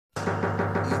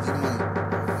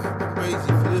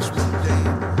this one,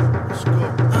 damn. Let's go.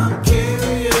 I'm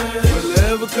curious. Will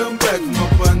I ever come back from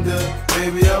up under?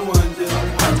 Baby, I wonder.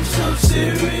 I'm so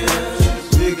serious.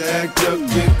 Nigga act up,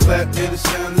 get clapped, hear the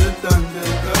sound of the thunder.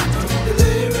 I'm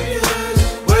delirious.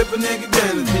 Wipe a nigga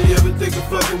down until you ever think of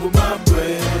fucking with my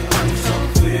brain. I'm so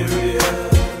furious.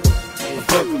 I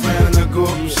fuck around and I go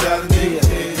up and shot a nigga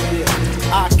head.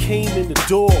 I came in the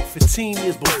door 15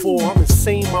 years before. I'm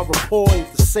insane, my rapport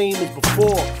ain't the same as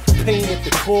before. Pain at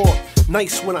the core,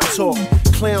 nice when I talk.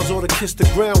 Clowns ought to kiss the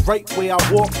ground right where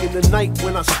I walk. In the night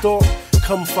when I stalk,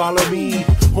 come follow me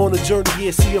on a journey,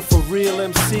 yeah, see a for real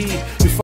MC.